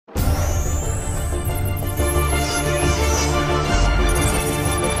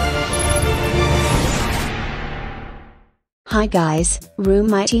Hi guys,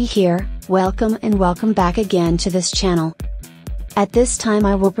 RoomIT here, welcome back again to this channel. At this time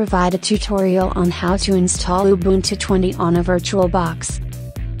I will provide a tutorial on how to install Ubuntu 20 on a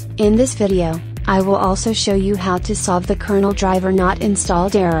VirtualBox. In this video, I will also show you how to solve the kernel driver not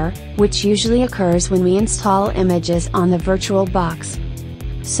installed error, which usually occurs when we install images on the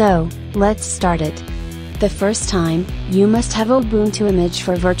VirtualBox. So, let's start it. The first time, you must have Ubuntu image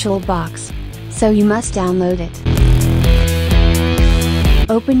for VirtualBox. So you must download it.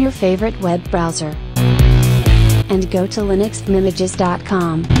 Open your favorite web browser and go to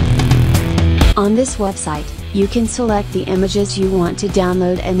linuximages.com. On this website, you can select the images you want to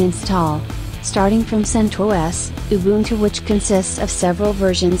download and install, starting from CentOS, Ubuntu, which consists of several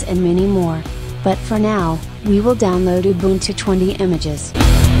versions and many more. But for now, we will download Ubuntu 20 images.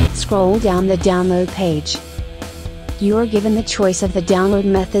 Scroll down the download page. You are given the choice of the download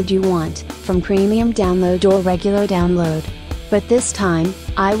method you want, from premium download or regular download. But this time,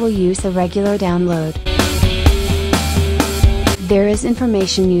 I will use the regular download. There is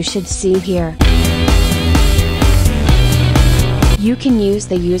information you should see here. You can use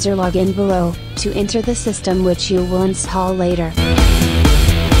the user login below, to enter the system which you will install later.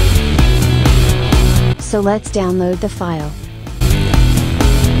 So let's download the file.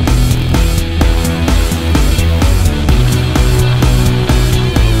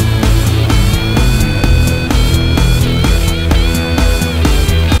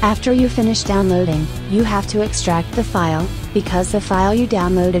 After you finish downloading, you have to extract the file, because the file you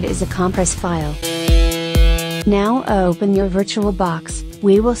downloaded is a compress file. Now open your VirtualBox,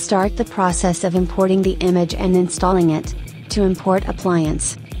 we will start the process of importing the image and installing it. To import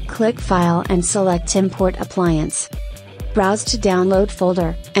appliance, click File and select Import Appliance. Browse to Download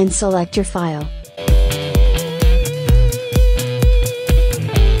folder, and select your file.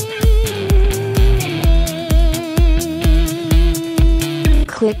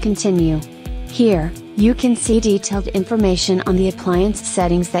 Click Continue. Here, you can see detailed information on the appliance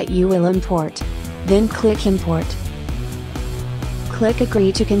settings that you will import. Then click Import. Click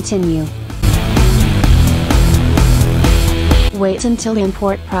Agree to continue. Wait until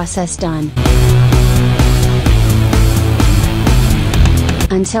import process done.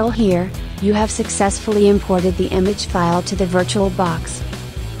 Until here, you have successfully imported the image file to the VirtualBox.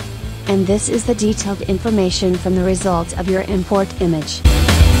 And this is the detailed information from the results of your import image.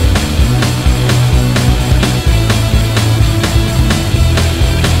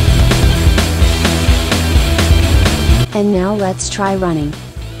 And now let's try running.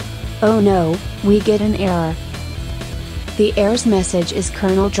 Oh no, we get an error. The error's message is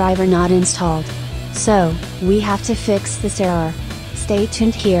kernel driver not installed. So, we have to fix this error. Stay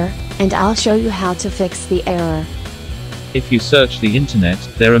tuned here, and I'll show you how to fix the error. If you search the internet,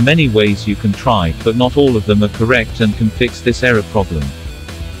 there are many ways you can try, but not all of them are correct and can fix this error problem.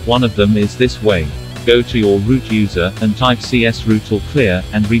 One of them is this way. Go to your root user, and type csroot all clear,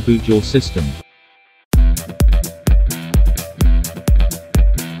 and reboot your system.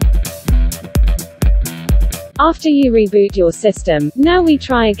 After you reboot your system, now we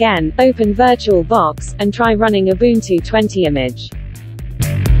try again, open VirtualBox, and try running Ubuntu 20 image.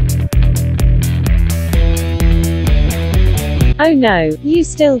 Oh no, you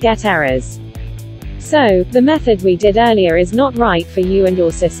still get errors. So, the method we did earlier is not right for you and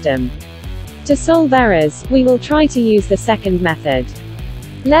your system. To solve errors, we will try to use the second method.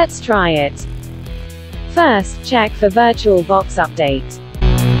 Let's try it. First, check for VirtualBox update.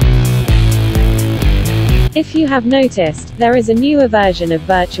 If you have noticed, there is a newer version of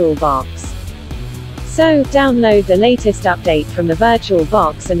VirtualBox. So, download the latest update from the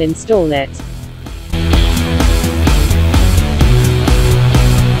VirtualBox and install it.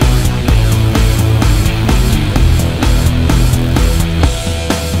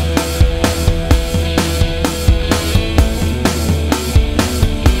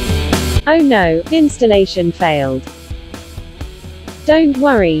 Oh no, installation failed. Don't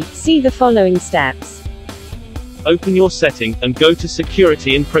worry, see the following steps. Open your setting, and go to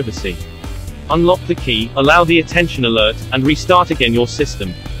Security and Privacy. Unlock the key, allow the attention alert, and restart again your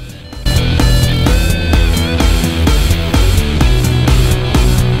system.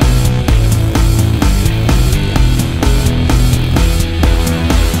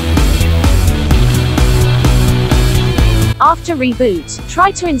 After reboot, try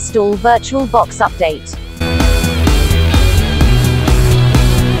to install VirtualBox update.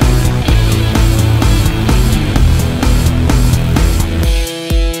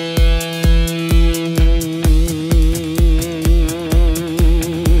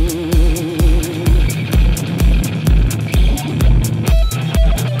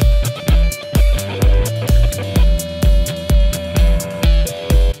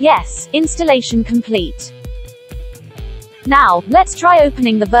 Yes, installation complete. Now, let's try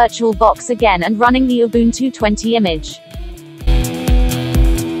opening the VirtualBox again and running the Ubuntu 20 image.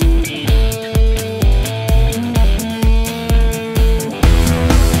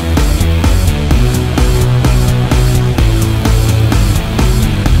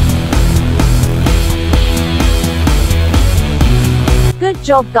 Good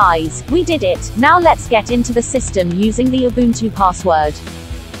job guys, we did it. Now let's get into the system using the Ubuntu password.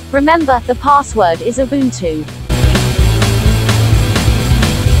 Remember, the password is Ubuntu.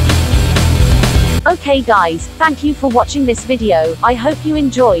 Okay guys, thank you for watching this video, I hope you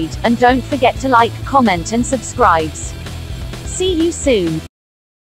enjoyed, and don't forget to like, comment and subscribe. See you soon.